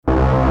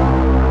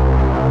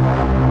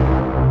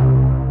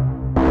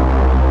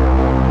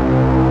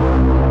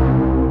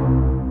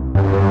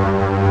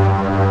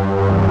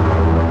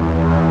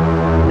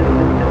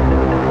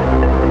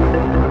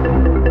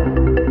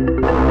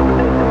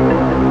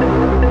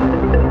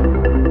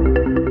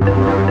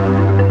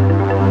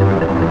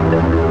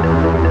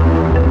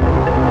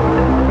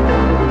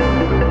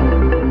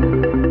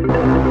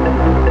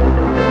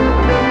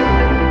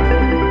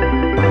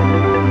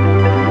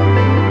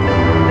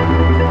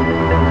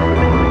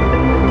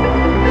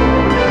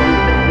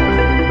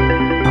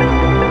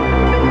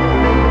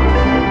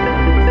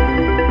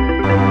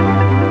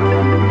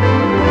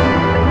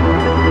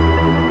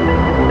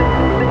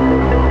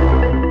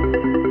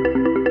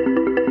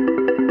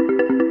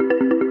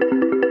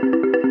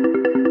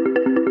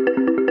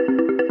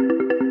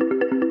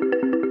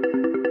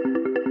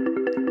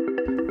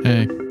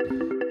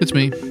It's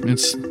me.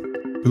 It's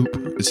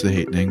Poop. It's the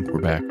Hatening. We're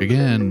back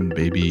again,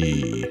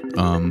 baby.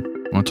 I want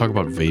to talk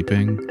about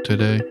vaping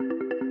today.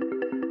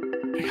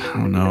 I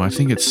don't know. I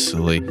think it's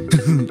silly.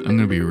 I'm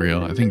gonna be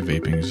real. I think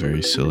vaping is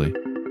very silly.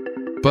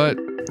 But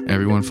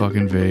everyone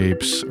fucking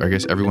vapes. Or I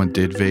guess everyone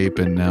did vape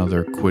and now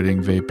they're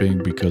quitting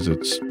vaping because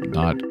it's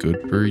not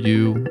good for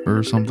you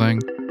or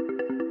something.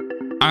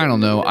 I don't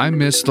know. I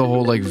miss the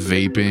whole like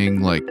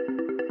vaping, like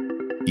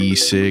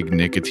e-cig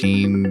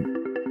nicotine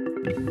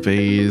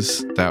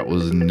phase. That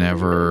was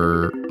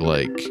never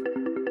like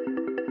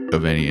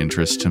of any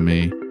interest to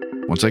me.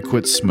 Once I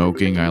quit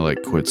smoking, I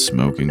like quit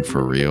smoking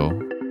for real.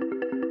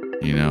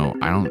 You know,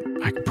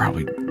 I could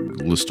probably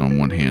list on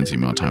one hand the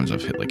amount of times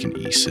I've hit like an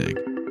e-cig.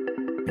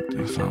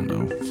 I don't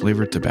know,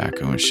 flavored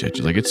tobacco and shit.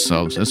 Like it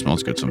smells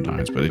good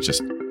sometimes, but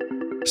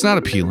it's not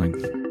appealing.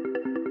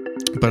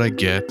 But I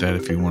get that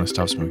if you want to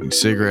stop smoking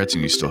cigarettes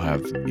and you still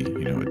have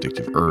the,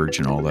 addictive urge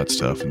and all that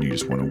stuff, and you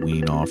just want to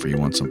wean off or you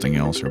want something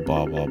else or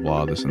blah, blah,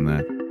 blah, this and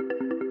that.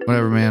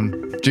 Whatever,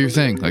 man. Do your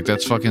thing. Like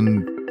that's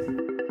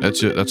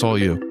it. That's all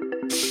you.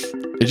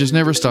 It just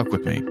never stuck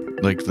with me.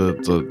 Like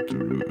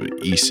the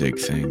e-cig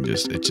thing,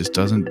 it just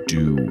doesn't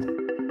do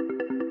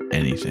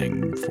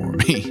anything for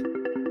me.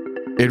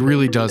 It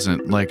really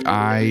doesn't. Like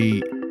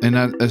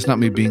that's not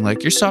me being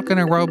like, you're sucking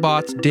a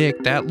robot's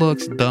dick. That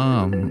looks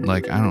dumb.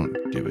 Like, I don't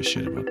give a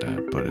shit about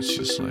that. But it's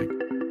just like, if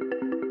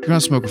you're gonna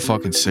smoke a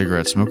fucking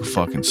cigarette, smoke a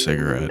fucking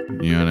cigarette.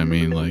 You know what I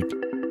mean? Like,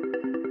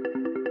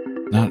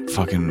 not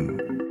fucking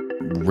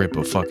rip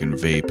a fucking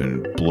vape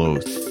and blow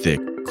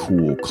thick,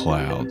 cool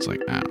clouds.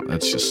 Like,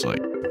 that's just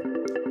like,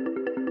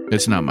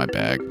 it's not my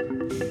bag.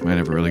 I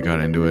never really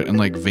got into it. And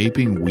like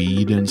vaping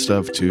weed and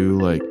stuff too,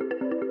 like,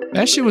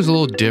 that shit was a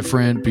little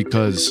different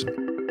because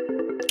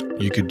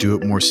you could do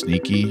it more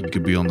sneaky. You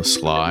could be on the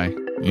sly,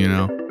 you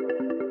know?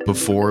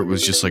 Before it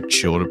was just like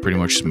chill to pretty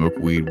much smoke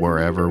weed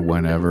wherever,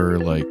 whenever.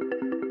 Like,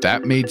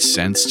 that made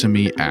sense to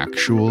me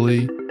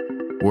actually.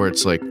 Where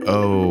it's like,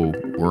 oh,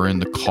 we're in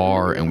the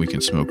car and we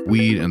can smoke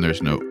weed and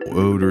there's no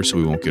odor so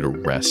we won't get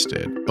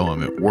arrested. Oh,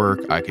 I'm at work.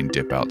 I can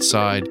dip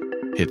outside,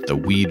 hit the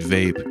weed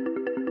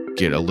vape,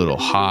 get a little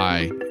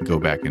high, and go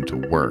back into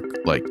work.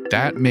 Like,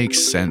 that makes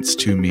sense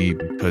to me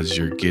because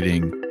you're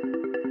getting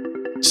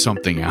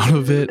something out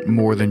of it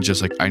more than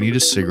just like, I need a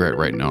cigarette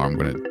right now, I'm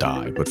gonna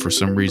die. But for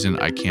some reason,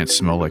 I can't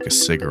smell like a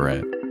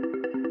cigarette.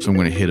 So I'm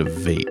gonna hit a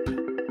vape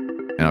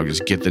and I'll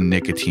just get the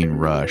nicotine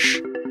rush.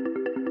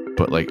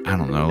 But like, I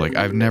don't know, like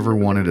I've never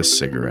wanted a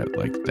cigarette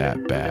like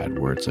that bad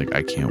where it's like,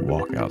 I can't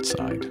walk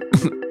outside.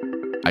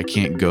 I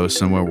can't go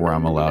somewhere where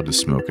I'm allowed to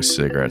smoke a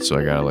cigarette, so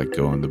I gotta like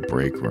go in the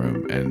break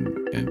room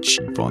and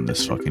cheap on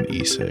this fucking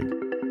e-cig.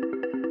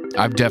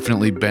 I've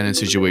definitely been in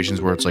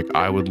situations where it's like,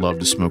 I would love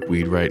to smoke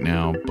weed right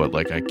now, but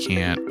like I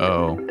can't.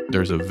 Oh,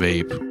 there's a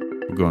vape.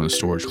 We'll go in the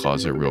storage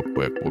closet real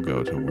quick. We'll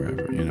go to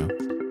wherever, you know?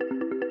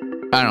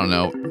 I don't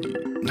know.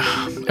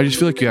 I just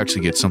feel like you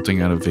actually get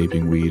something out of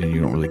vaping weed and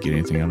you don't really get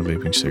anything out of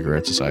vaping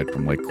cigarettes aside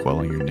from like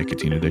quelling your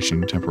nicotine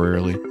addiction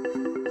temporarily.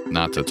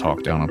 Not to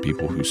talk down on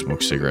people who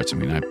smoke cigarettes. I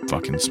mean, I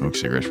fucking smoked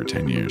cigarettes for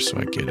 10 years, so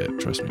I get it.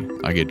 Trust me.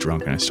 I get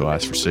drunk and I still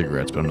ask for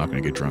cigarettes, but I'm not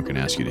going to get drunk and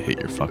ask you to hit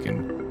your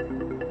fucking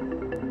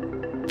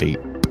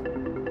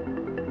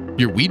vape.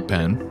 Your weed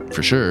pen,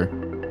 for sure.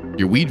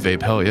 Your weed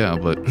vape, hell yeah,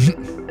 but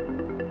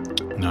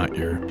not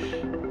your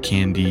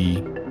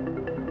candy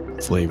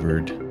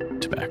flavored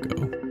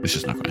tobacco. It's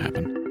just not going to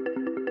happen.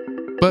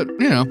 But,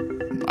 you know,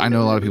 I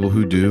know a lot of people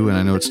who do, and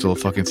I know it's still a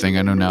fucking thing.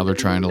 I know now they're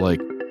trying to like,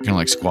 kind of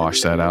like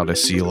squash that out. I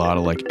see a lot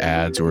of like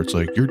ads where it's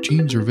like, your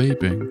teens are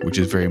vaping, which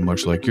is very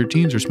much like your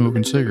teens are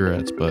smoking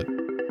cigarettes, but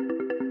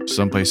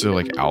some places are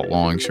like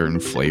outlawing certain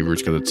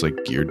flavors because it's like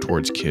geared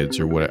towards kids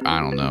or what. I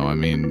don't know. I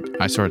mean,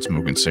 I started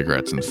smoking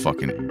cigarettes in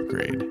fucking 8th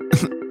grade.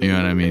 You know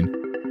what I mean?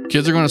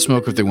 Kids are going to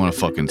smoke if they want to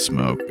fucking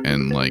smoke,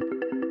 and like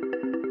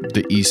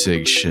the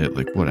e-cig shit,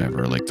 like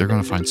whatever, like they're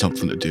going to find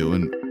something to do,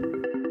 and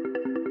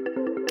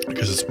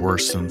because it's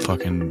worse than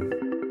fucking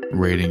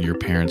raiding your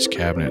parents'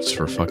 cabinets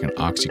for fucking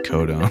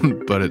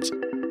oxycodone. But it's,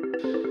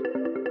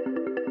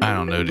 I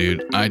don't know,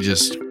 dude.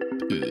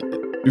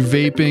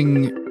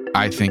 Vaping,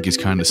 I think, is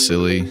kind of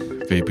silly.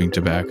 Vaping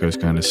tobacco is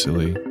kind of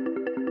silly.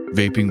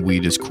 Vaping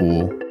weed is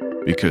cool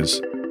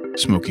because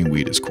smoking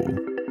weed is cool.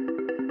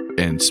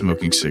 And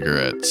smoking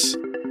cigarettes,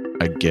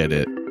 I get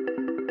it.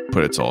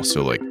 But it's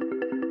also like,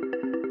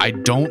 I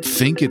don't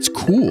think it's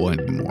cool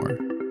anymore.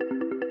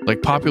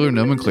 Like popular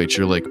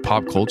nomenclature, like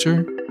pop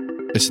culture,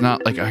 it's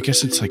not like, I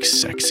guess it's like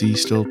sexy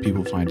still.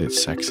 People find it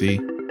sexy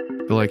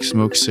to like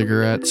smoke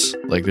cigarettes.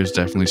 Like there's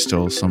definitely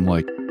still some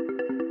like,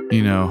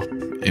 you know,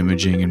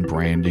 imaging and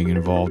branding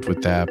involved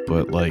with that.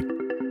 But like,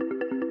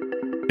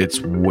 it's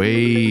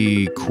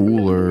way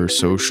cooler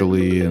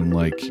socially and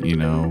like, you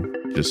know,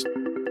 just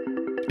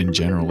in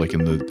general, like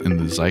in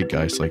the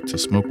zeitgeist, like to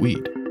smoke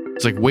weed.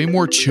 It's like way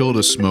more chill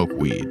to smoke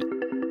weed,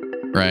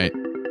 right?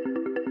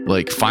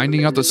 Like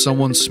finding out that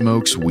someone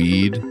smokes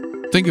weed.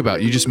 Think about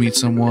it, you just meet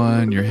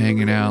someone, you're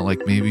hanging out,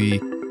 like maybe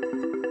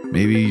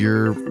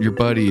you're your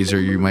buddies, or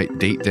you might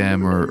date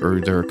them, or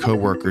they're a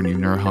coworker and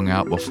you've never hung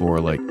out before.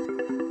 Like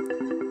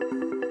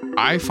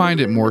I find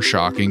it more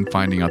shocking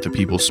finding out that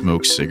people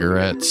smoke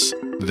cigarettes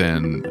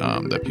than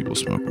that people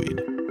smoke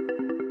weed.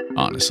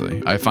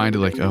 Honestly, I find it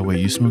like, oh wait,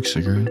 you smoke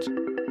cigarettes?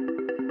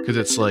 Because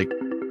it's like,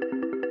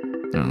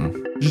 I don't know,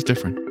 it's just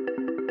different.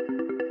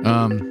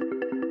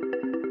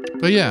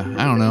 But yeah,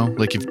 I don't know.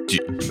 Like if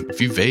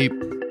you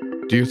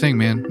vape, do your thing,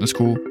 man. That's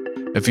cool.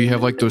 If you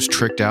have like those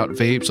tricked out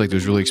vapes, like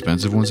those really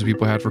expensive ones that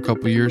people had for a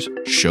couple of years,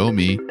 show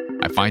me.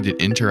 I find it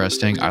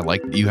interesting. I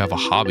like that you have a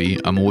hobby.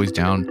 I'm always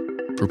down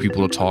for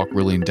people to talk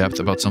really in depth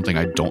about something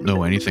I don't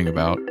know anything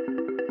about.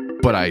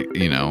 But I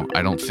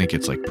don't think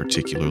it's like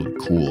particularly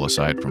cool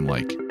aside from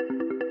like,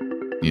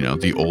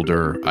 the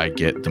older I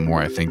get, the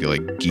more I think that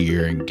like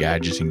gear and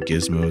gadgets and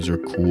gizmos are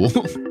cool.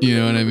 You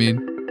know what I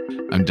mean?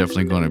 I'm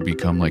definitely going to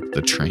become like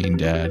the train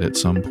dad at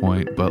some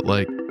point, but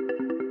like,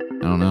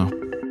 I don't know.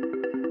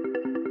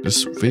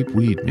 Just vape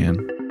weed,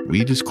 man.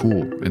 Weed is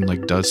cool and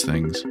like does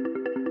things.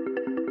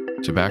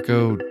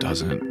 Tobacco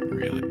doesn't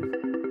really.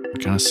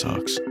 It kind of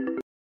sucks.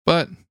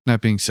 But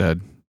that being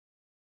said,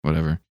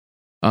 whatever.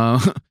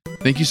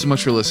 Thank you so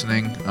much for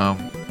listening.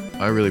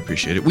 I really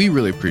appreciate it. We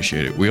really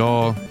appreciate it. We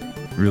all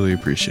really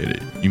appreciate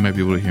it. You might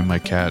be able to hear my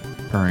cat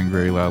purring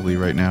very loudly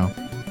right now.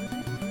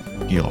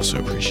 He also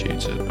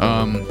appreciates it.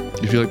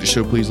 If you like the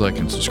show, please like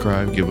and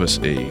subscribe. Give us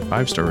a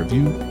 5-star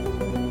review.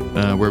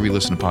 Where we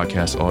listen to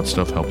podcasts, all that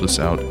stuff helps us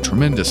out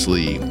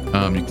tremendously. You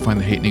can find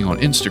the Hatening on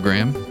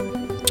Instagram.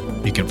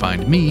 You can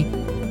find me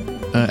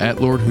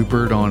at Lord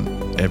Hoopert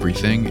on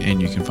everything,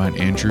 and you can find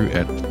Andrew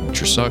at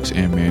Future Sucks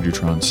and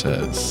Mandutron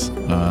Says.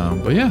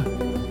 But yeah,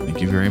 thank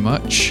you very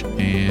much,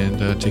 and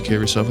take care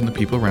of yourself and the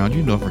people around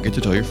you. Don't forget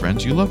to tell your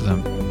friends you love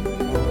them.